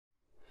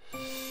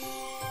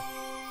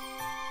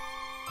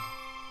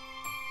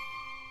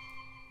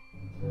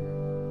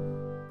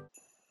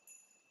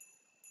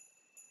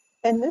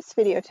In this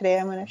video today,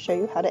 I'm going to show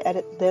you how to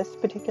edit this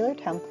particular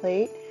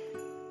template.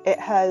 It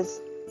has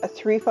a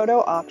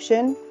 3-photo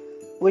option,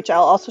 which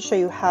I'll also show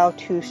you how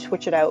to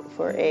switch it out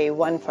for a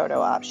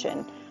 1-photo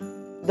option.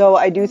 Though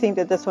I do think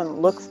that this one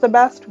looks the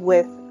best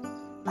with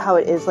how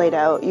it is laid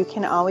out. You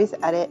can always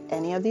edit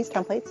any of these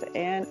templates,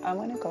 and I'm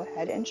going to go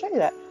ahead and show you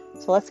that.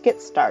 So let's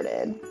get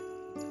started.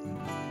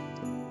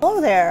 Hello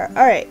there.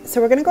 All right,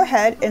 so we're going to go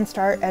ahead and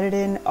start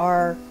editing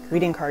our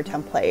greeting card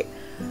template.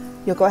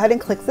 You'll go ahead and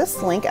click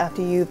this link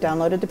after you've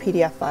downloaded the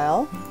PDF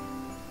file.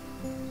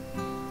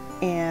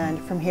 And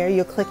from here,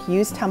 you'll click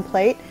Use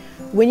Template.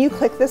 When you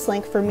click this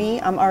link, for me,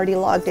 I'm already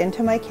logged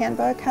into my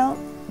Canva account,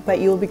 but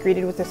you will be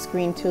greeted with a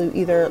screen to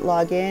either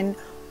log in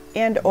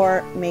and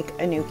or make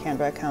a new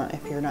Canva account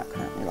if you're not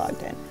currently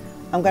logged in.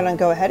 I'm going to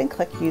go ahead and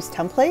click Use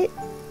Template.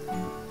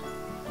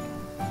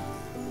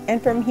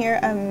 And from here,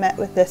 I'm met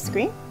with this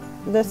screen.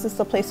 This is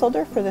the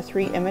placeholder for the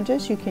 3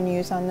 images you can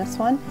use on this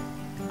one.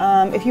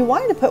 If you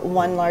wanted to put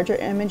one larger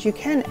image, you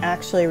can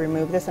actually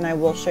remove this, and I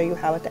will show you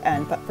how at the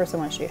end, but first I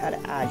want to show you how to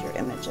add your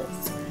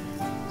images.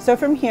 So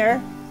from here,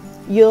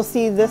 you'll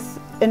see this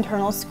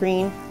internal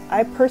screen.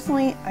 I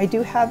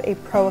do have a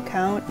pro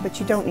account, but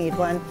you don't need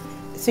one.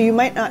 So you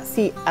might not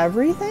see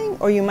everything,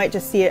 or you might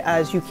just see it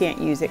as you can't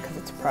use it because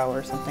it's pro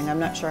or something. I'm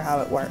not sure how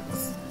it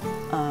works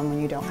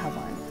when you don't have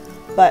one.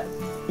 But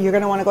you're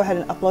going to want to go ahead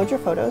and upload your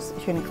photos.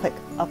 You're going to click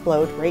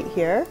Upload right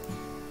here,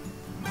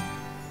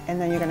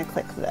 and then you're going to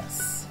click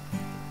this.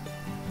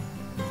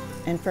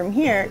 And from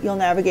here, you'll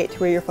navigate to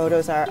where your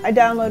photos are. I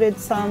downloaded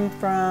some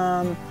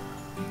from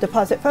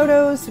Deposit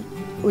Photos,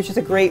 which is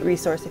a great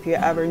resource if you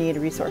ever need a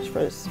resource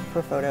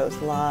for photos,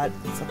 lots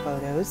of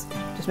photos.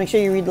 Just make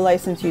sure you read the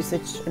license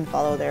usage and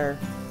follow their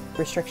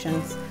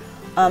restrictions.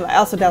 I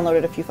also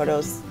downloaded a few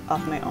photos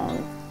off my own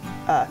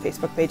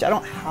Facebook page. I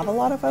don't have a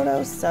lot of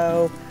photos,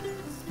 so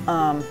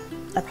I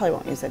probably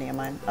won't use any of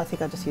mine. I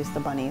think I'll just use the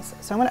bunnies.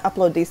 So I'm going to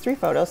upload these 3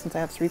 photos since I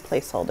have 3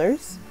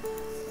 placeholders.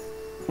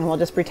 And we'll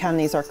just pretend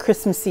these are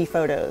Christmassy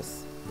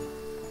photos.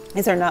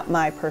 These are not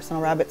my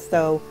personal rabbits,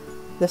 though.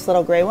 This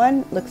little gray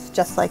one looks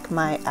just like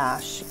my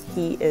Ash.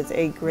 He is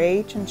a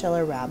gray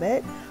chinchilla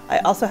rabbit. I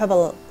also have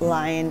a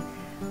lion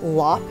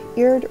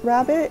lop-eared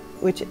rabbit,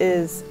 which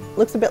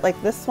looks a bit like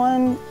this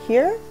one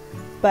here,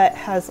 but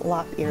has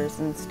lop ears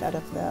instead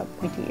of the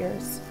pointy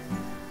ears.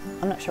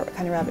 I'm not sure what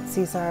kind of rabbits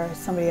these are.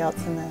 Somebody else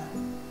in the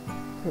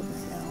group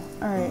right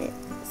now. All right,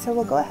 so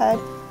we'll go ahead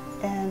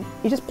and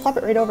you just plop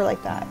it right over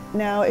like that.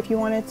 Now, if you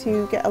wanted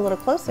to get a little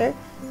closer,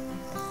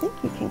 I think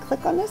you can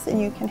click on this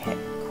and you can hit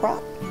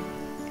crop.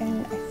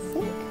 And I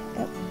think,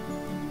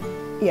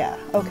 yeah,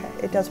 okay,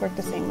 it does work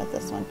the same with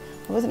this one.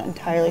 I wasn't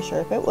entirely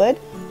sure if it would.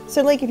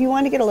 So like if you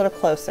want to get a little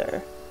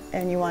closer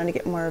and you want to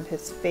get more of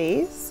his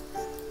face,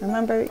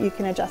 remember you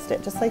can adjust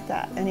it just like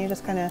that. And you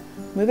just kind of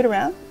move it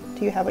around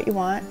till you have what you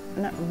want.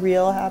 I'm not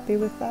real happy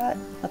with that.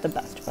 Not the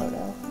best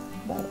photo,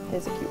 but it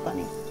is a cute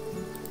bunny.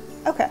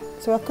 Okay,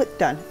 so we'll click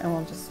done and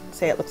we'll just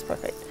say it looks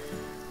perfect.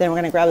 Then we're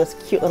gonna grab this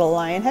cute little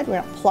lion head. We're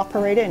gonna plop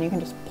her right in. You can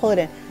just pull it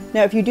in.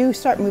 Now, if you do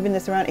start moving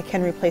this around, it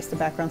can replace the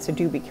background, so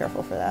do be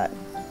careful for that.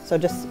 So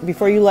just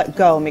before you let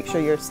go, make sure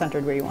you're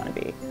centered where you wanna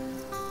be.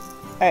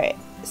 All right,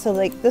 so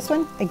like this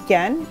one,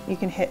 again, you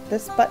can hit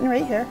this button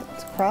right here.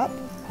 It's crop,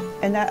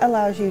 and that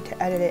allows you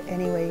to edit it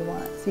any way you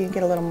want. So you can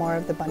get a little more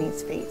of the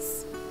bunny's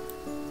face.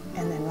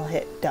 And then we'll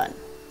hit done.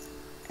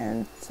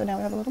 And so now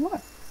we have a little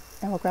more.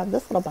 And we'll grab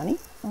this little bunny,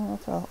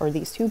 or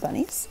these 2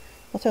 bunnies.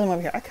 We'll throw them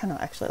over here. I kind of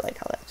actually like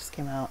how that just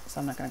came out,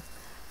 so I'm not going to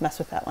mess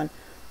with that one.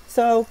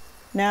 So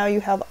now you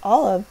have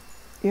all of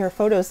your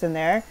photos in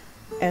there.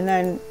 And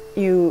then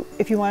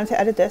if you wanted to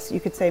edit this,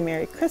 you could say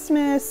Merry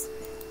Christmas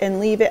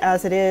and leave it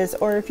as it is.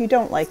 Or if you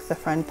don't like the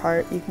front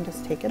part, you can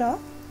just take it off,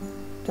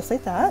 just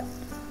like that.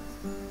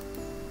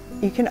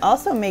 You can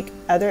also make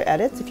other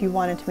edits if you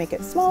wanted to make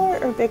it smaller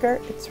or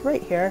bigger. It's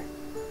right here.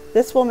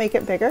 This will make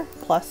it bigger,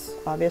 plus,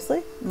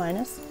 obviously,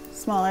 minus,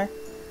 smaller.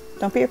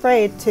 Don't be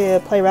afraid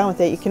to play around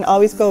with it. You can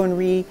always go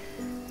and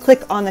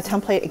click on the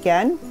template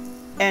again,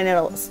 and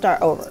it'll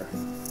start over.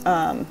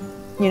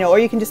 Or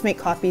you can just make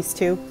copies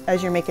too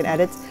as you're making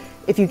edits.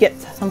 If you get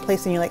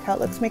someplace and you're like,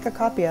 let's make a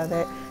copy of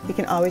it, you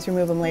can always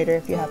remove them later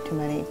if you have too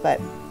many,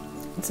 but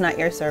it's not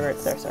your server,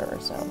 it's their server,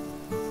 so,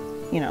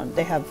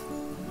 they have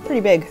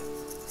pretty big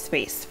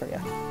space for you.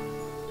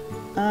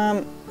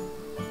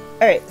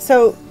 All right,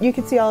 so you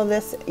can see all of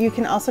this. You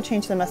can also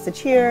change the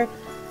message here.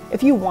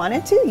 If you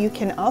wanted to, you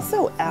can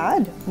also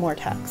add more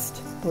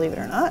text, believe it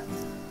or not.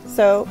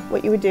 So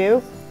what you would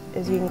do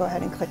is you can go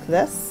ahead and click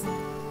this,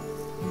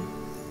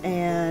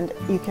 and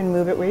you can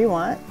move it where you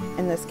want.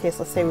 In this case,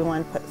 let's say we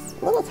want to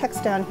put a little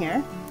text down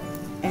here.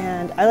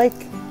 And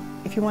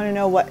if you want to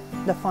know what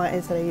the font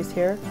is that I use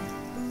here,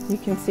 you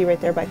can see right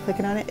there by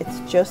clicking on it, it's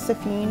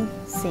Josephine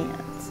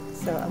Sands.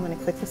 So I'm going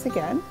to click this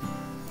again,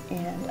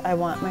 and I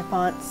want my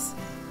fonts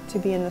to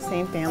be in the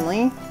same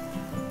family,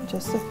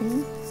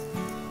 Josephine,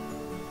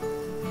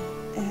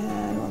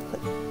 and we'll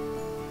click,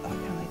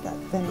 kind of like that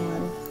thin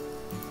one.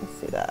 Let's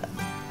see that.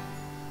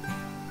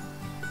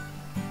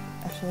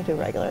 Actually, we'll do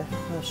regular.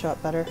 It'll show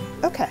up better.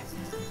 Okay.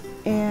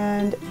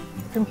 And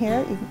from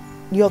here,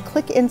 you'll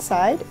click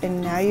inside,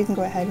 and now you can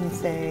go ahead and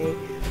say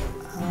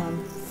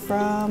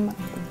from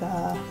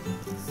the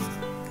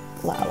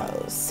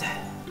Lallows.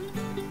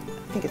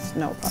 I think it's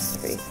no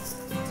apostrophe.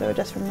 So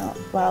just from the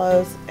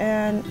Lallows,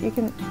 and you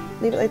can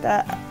leave it like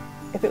that.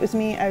 If it was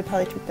me, I would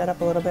probably tweak that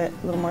up a little bit,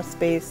 a little more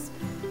space,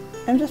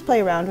 and just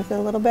play around with it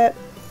a little bit.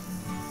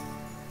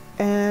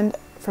 And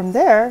from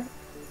there,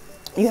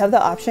 you have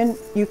the option,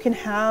 you can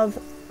have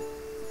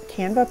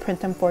Canva print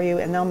them for you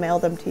and they'll mail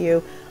them to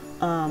you.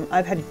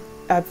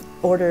 I've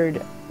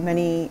ordered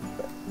many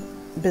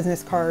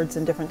business cards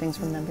and different things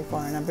from them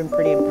before, and I've been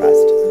pretty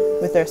impressed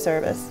with their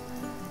service.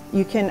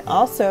 You can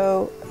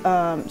also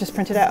just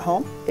print it at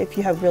home if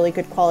you have really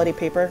good quality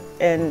paper.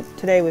 And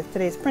today, with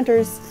today's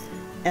printers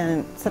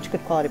and such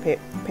good quality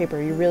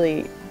paper, you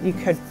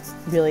could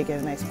really get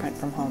a nice print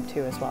from home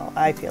too as well.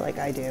 I feel like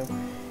I do.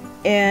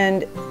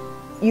 And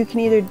you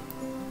can either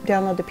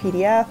download the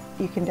PDF,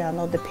 you can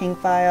download the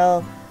PNG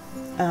file,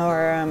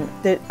 or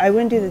I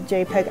wouldn't do the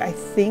JPEG. I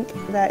think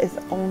that is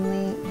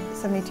only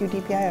 72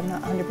 DPI. I'm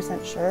not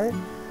 100% sure,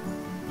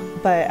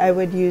 but I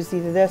would use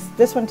either this.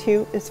 This one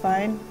too is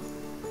fine.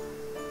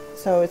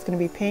 So it's going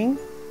to be PNG,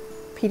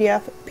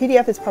 PDF.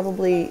 PDF is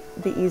probably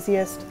the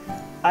easiest.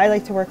 I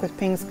like to work with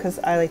PNGs because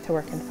I like to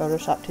work in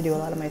Photoshop to do a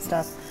lot of my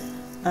stuff.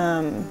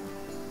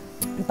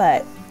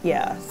 But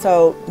yeah,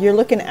 so you're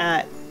looking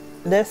at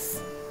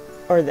this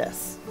or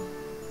this.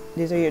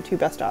 These are your two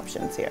best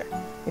options here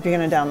if you're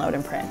going to download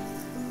and print.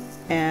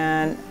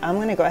 And I'm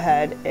going to go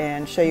ahead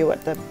and show you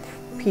what the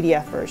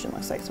PDF version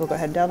looks like. So we'll go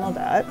ahead and download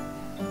that.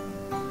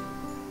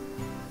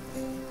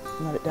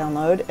 Let it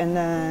download, and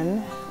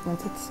then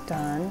once it's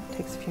done, it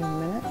takes a few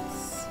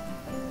minutes.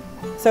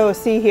 So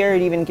see here,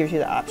 it even gives you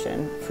the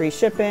option, free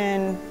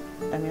shipping.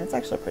 I mean, it's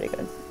actually a pretty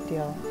good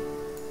deal.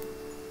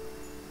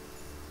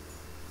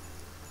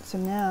 So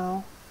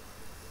now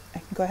I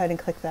can go ahead and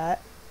click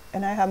that,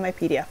 and I have my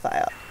PDF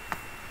file.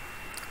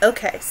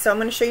 Okay, so I'm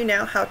going to show you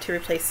now how to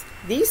replace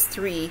these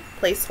three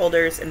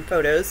placeholders and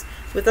photos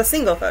with a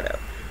single photo.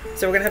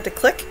 So we're going to have to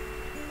click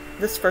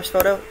this first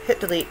photo, hit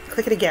delete,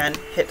 click it again,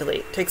 hit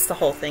delete. It takes the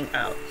whole thing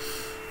out.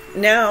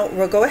 Now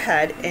we'll go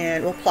ahead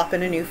and we'll plop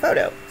in a new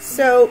photo.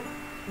 So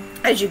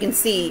as you can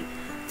see,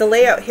 the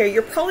layout here,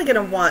 you're probably going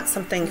to want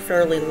something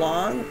fairly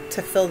long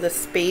to fill this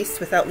space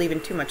without leaving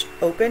too much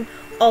open.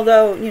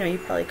 Although, you know, you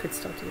probably could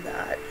still do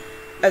that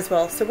as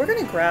well. So we're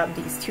going to grab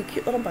these two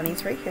cute little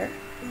bunnies right here,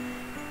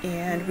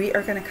 and we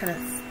are going to kind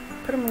of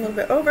put them a little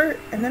bit over,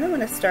 and then I'm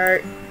going to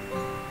start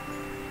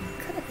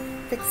kind of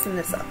fixing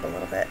this up a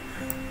little bit.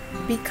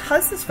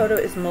 Because this photo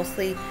is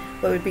mostly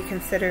what would be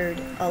considered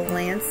a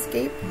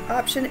landscape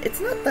option,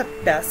 it's not the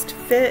best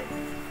fit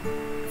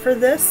for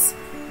this,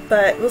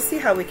 but we'll see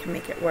how we can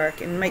make it work,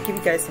 and might give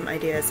you guys some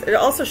ideas. It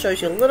also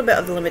shows you a little bit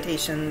of the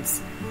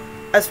limitations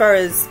as far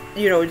as,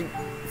 you know,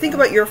 think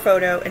about your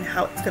photo and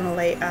how it's going to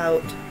lay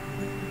out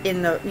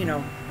in the, you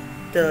know,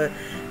 the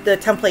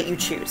template you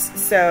choose.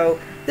 So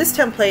this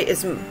template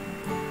is,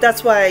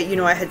 that's why, you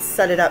know, I had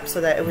set it up so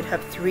that it would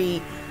have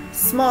three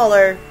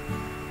smaller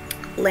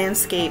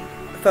landscape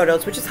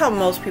photos, which is how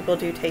most people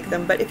do take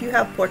them. But if you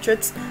have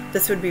portraits,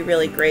 this would be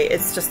really great.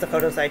 It's just the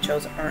photos I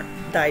chose aren't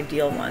the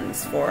ideal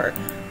ones for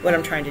what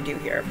I'm trying to do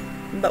here,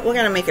 but we're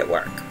gonna make it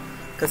work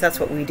because that's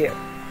what we do.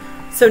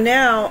 So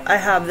now I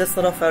have this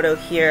little photo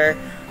here.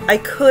 I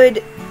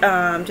could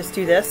just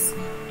do this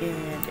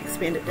and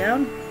expand it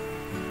down,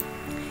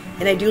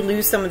 and I do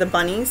lose some of the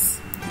bunnies,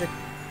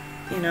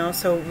 you know,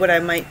 so what I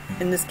might,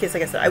 in this case,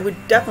 like I said, I would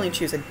definitely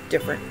choose a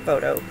different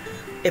photo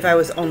if I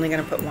was only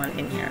going to put one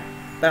in here.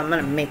 But I'm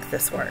going to make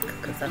this work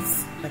because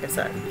that's, like I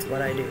said, it's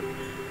what I do.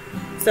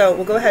 So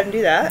we'll go ahead and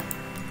do that,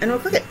 and we'll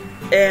click it.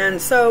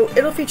 And so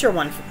it'll feature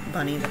one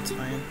bunny, that's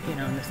fine, you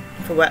know,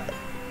 for what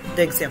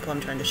the example I'm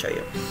trying to show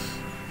you.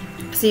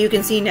 So you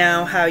can see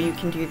now how you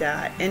can do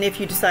that. And if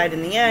you decide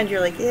in the end,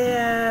 you're like,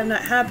 yeah, I'm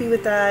not happy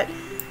with that,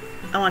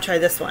 I want to try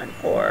this one,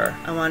 or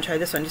I want to try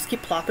this one, just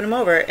keep plopping them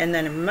over, and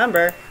then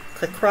remember,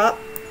 click crop,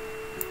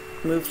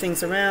 move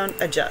things around,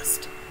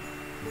 adjust.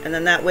 And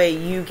then that way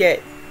you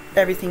get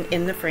everything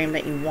in the frame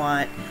that you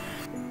want.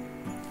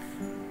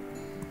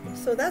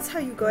 So that's how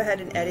you go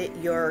ahead and edit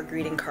your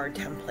greeting card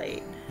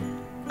template.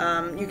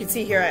 You can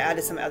see here I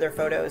added some other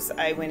photos.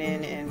 I went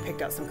in and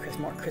picked out some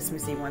more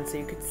Christmassy ones so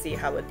you could see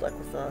how it would look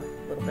with a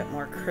little bit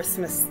more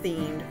Christmas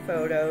themed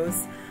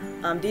photos.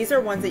 These are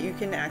ones that you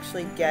can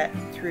actually get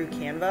through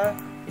Canva.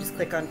 You just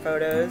click on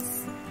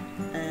photos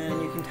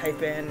and you can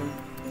type in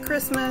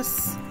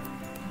Christmas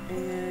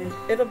and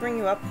it'll bring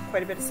you up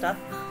quite a bit of stuff.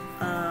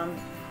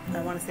 I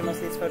want to say most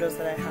of these photos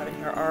that I have in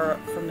here are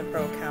from the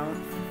Pro account,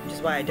 which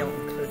is why I don't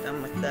include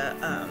them with the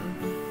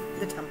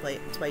template.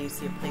 That's why you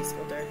see a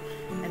placeholder,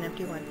 an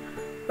empty one.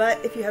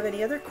 But if you have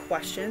any other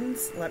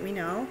questions, let me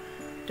know.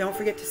 Don't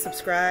forget to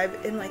subscribe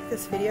and like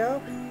this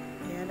video,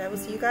 and I will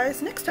see you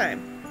guys next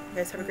time. You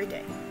guys have a great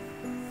day.